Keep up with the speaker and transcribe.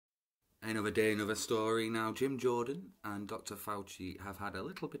Another day, another story. Now, Jim Jordan and Dr. Fauci have had a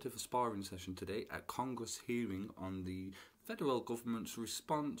little bit of a sparring session today at Congress hearing on the federal government's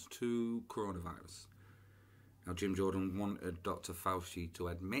response to coronavirus. Now, Jim Jordan wanted Dr. Fauci to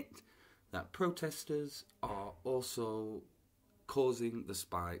admit that protesters are also causing the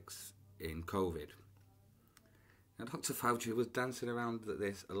spikes in COVID. Now, Dr. Fauci was dancing around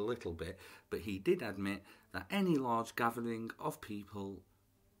this a little bit, but he did admit that any large gathering of people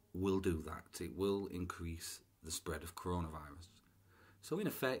will do that. It will increase the spread of coronavirus. So in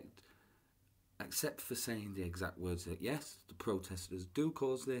effect, except for saying the exact words that yes, the protesters do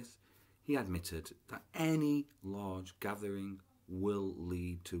cause this, he admitted that any large gathering will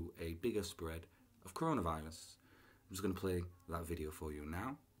lead to a bigger spread of coronavirus. I'm just going to play that video for you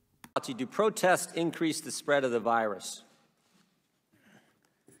now. Do protests increase the spread of the virus?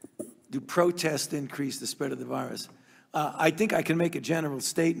 Do protests increase the spread of the virus? I think I can make a general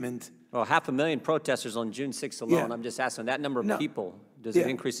statement. Well, 500,000 protesters on June 6th alone. Yeah. I'm just asking that number of people, does Yeah. it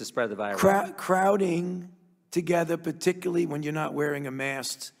increase the spread of the virus? Crowding together, particularly when you're not wearing a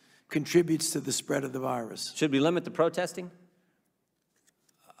mask, contributes to the spread of the virus. Should we limit the protesting?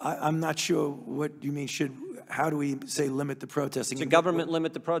 I'm not sure what you mean. How do we say limit the protesting? Should government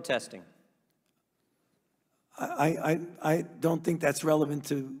limit the protesting? I don't think that's relevant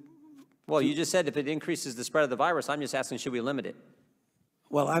to. Well, you just said if it increases the spread of the virus. I'm just asking, should we limit it?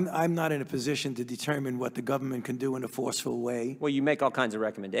 Well, I'm not in a position to determine what the government can do in a forceful way. Well, you make all kinds of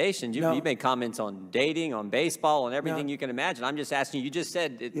recommendations. You make comments on dating, on baseball, on everything you can imagine. I'm just asking you, just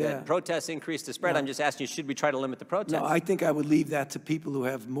said that protests increase the spread. I'm just asking you, should we try to limit the protests? No, I think I would leave that to people who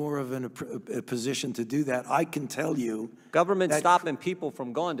have more of a position to do that. I can tell you. Government stopping people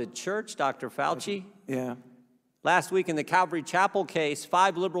from going to church, Dr. Fauci? Yeah. Last week in the Calvary Chapel case,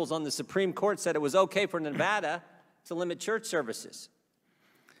 5 liberals on the Supreme Court said it was okay for Nevada to limit church services.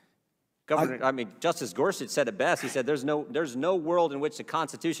 Justice Gorsuch said it best. He said there's no world in which the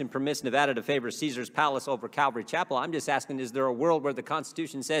Constitution permits Nevada to favor Caesar's Palace over Calvary Chapel. I'm just asking, is there a world where the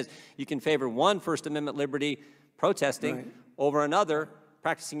Constitution says you can favor one First Amendment liberty, protesting, over another,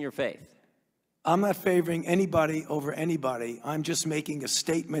 practicing your faith? I'm not favoring anybody over anybody. I'm just making a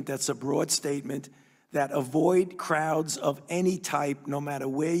statement that's a broad statement that avoid crowds of any type, no matter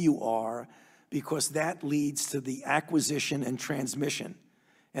where you are, because that leads to the acquisition and transmission.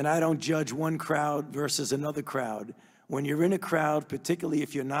 And I don't judge one crowd versus another crowd. When you're in a crowd, particularly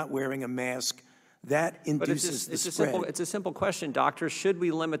if you're not wearing a mask, that induces the spread. It's a simple question, doctor. Should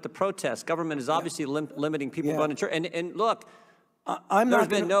we limit the protests? Government is obviously limiting people going to church. And look,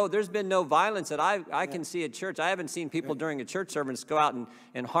 there's been no violence that I can see at church. I haven't seen people during a church service go out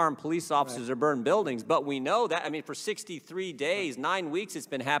and harm police officers or burn buildings. But we know that, for 63 days, 9 weeks, it's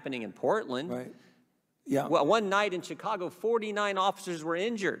been happening in Portland. Right. Yeah. Well, one night in Chicago, 49 officers were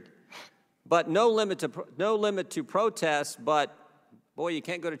injured. But no limit to protests, but boy, you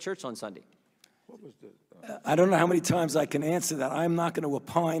can't go to church on Sunday. What was the I don't know how many times I can answer that. I'm not going to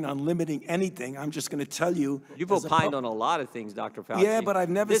opine on limiting anything. I'm just going to tell you. You've opined on a lot of things, Dr. Fauci. Yeah, but I've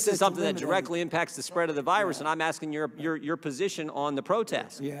never This said is something that to limit directly impacts the spread of the virus, and I'm asking your position on the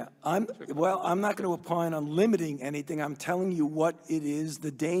protest. Yeah, I'm not going to opine on limiting anything. I'm telling you what it is,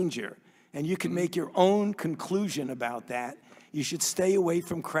 the danger. And you can make your own conclusion about that. You should stay away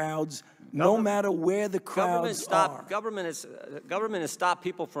from crowds, no matter where the crowds are. Government has stopped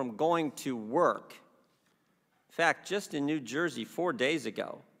people from going to work. In fact, just in New Jersey 4 days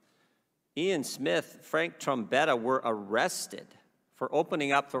ago, Ian Smith, Frank Trombetta were arrested for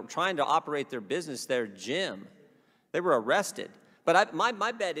trying to operate their business, their gym. They were arrested. But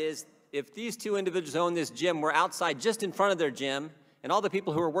my bet is if these 2 individuals who own this gym were outside just in front of their gym, and all the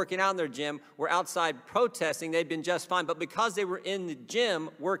people who were working out in their gym were outside protesting, they'd been just fine. But because they were in the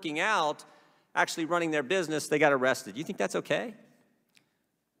gym working out, actually running their business, they got arrested. You think that's okay?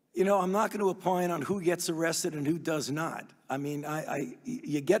 You know, I'm not going to opine on who gets arrested and who does not.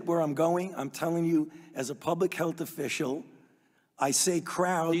 You get where I'm going. I'm telling you, as a public health official, I say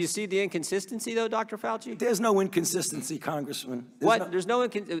crowds. Do you see the inconsistency, though, Dr. Fauci? There's no inconsistency, Congressman.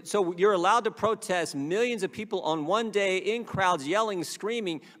 So you're allowed to protest millions of people on one day in crowds yelling,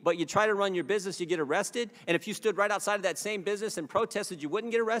 screaming, but you try to run your business, you get arrested? And if you stood right outside of that same business and protested, you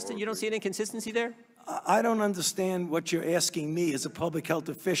wouldn't get arrested? You don't see an inconsistency there? I don't understand what you're asking me as a public health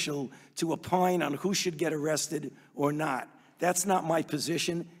official to opine on who should get arrested or not. That's not my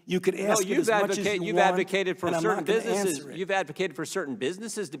position. You could ask it as much as you want, you've advocated for certain businesses. You've You've advocated for certain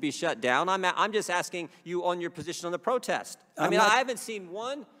businesses to be shut down. I'm just asking you on your position on the protest. I haven't seen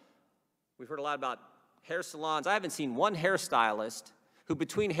one. We've heard a lot about hair salons. I haven't seen one hairstylist who,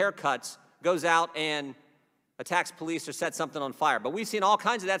 between haircuts, goes out and attacks police or sets something on fire. But we've seen all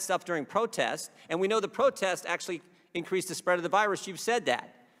kinds of that stuff during protests, and we know the protests actually increase the spread of the virus. You've said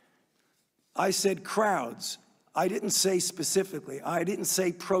that. I said crowds. I didn't say specifically. I didn't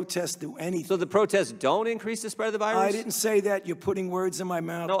say protests do anything. So the protests don't increase the spread of the virus? I didn't say that. You're putting words in my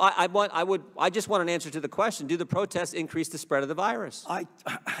mouth. No, I just want an answer to the question. Do the protests increase the spread of the virus? I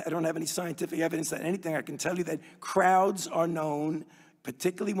don't have any scientific evidence that anything. I can tell you that crowds are known,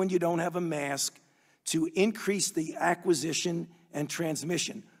 particularly when you don't have a mask, to increase the acquisition and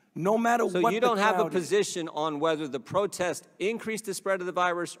transmission. No matter what the crowd is. So you don't have a position on whether the protests increase the spread of the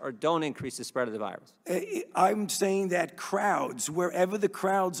virus or don't increase the spread of the virus? I'm saying that crowds, wherever the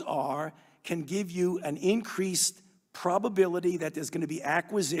crowds are, can give you an increased probability that there's going to be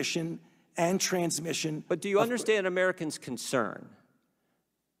acquisition and transmission. But do you understand Americans' concern?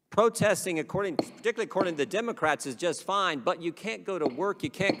 Protesting, particularly according to the Democrats, is just fine, but you can't go to work, you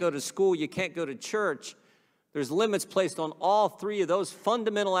can't go to school, you can't go to church. There's limits placed on all three of those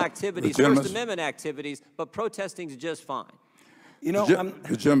fundamental activities, First Amendment activities, but protesting is just fine. You know,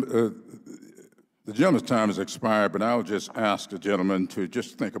 the gentleman's time has expired, but I'll just ask the gentleman to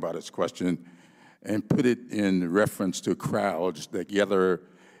just think about his question and put it in reference to crowds that gather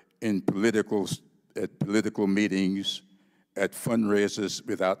at political meetings, at fundraisers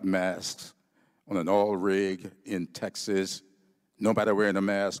without masks, on an oil rig in Texas, nobody wearing a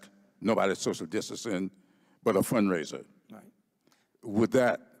mask, nobody social distancing, but a fundraiser. Right. Would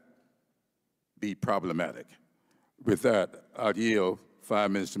that be problematic? With that, I'll yield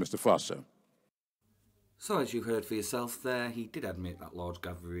 5 minutes to Mr. Foster. So as you heard for yourself there, he did admit that large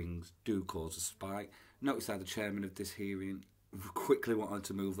gatherings do cause a spike. Notice how the chairman of this hearing quickly wanted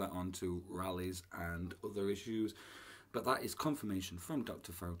to move that on to rallies and other issues. But that is confirmation from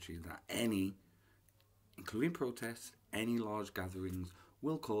Dr. Fauci that any, including protests, any large gatherings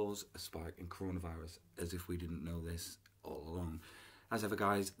will cause a spike in coronavirus, as if we didn't know this all along. As ever,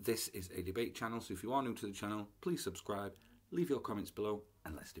 guys, this is a debate channel, so if you are new to the channel, please subscribe, leave your comments below,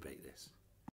 and let's debate this.